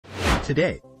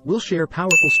Today, we'll share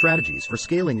powerful strategies for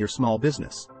scaling your small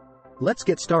business. Let's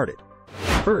get started.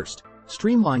 First,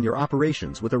 streamline your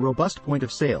operations with a robust point of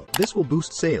sale. This will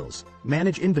boost sales,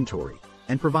 manage inventory,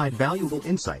 and provide valuable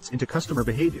insights into customer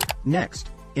behavior.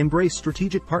 Next, embrace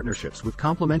strategic partnerships with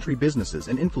complementary businesses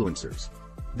and influencers.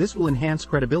 This will enhance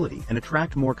credibility and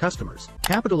attract more customers.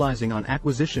 Capitalizing on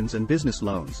acquisitions and business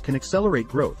loans can accelerate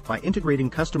growth by integrating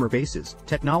customer bases,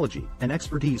 technology, and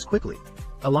expertise quickly,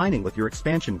 aligning with your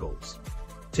expansion goals.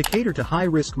 To cater to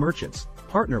high-risk merchants,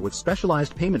 partner with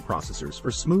specialized payment processors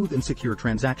for smooth and secure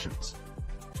transactions.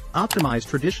 Optimize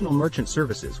traditional merchant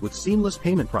services with seamless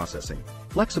payment processing,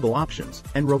 flexible options,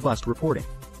 and robust reporting.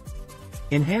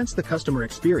 Enhance the customer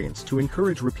experience to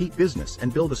encourage repeat business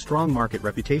and build a strong market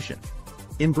reputation.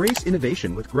 Embrace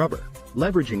innovation with Grubber,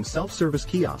 leveraging self-service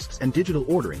kiosks and digital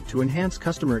ordering to enhance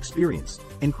customer experience,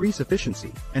 increase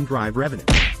efficiency, and drive revenue.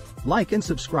 Like and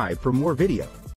subscribe for more videos.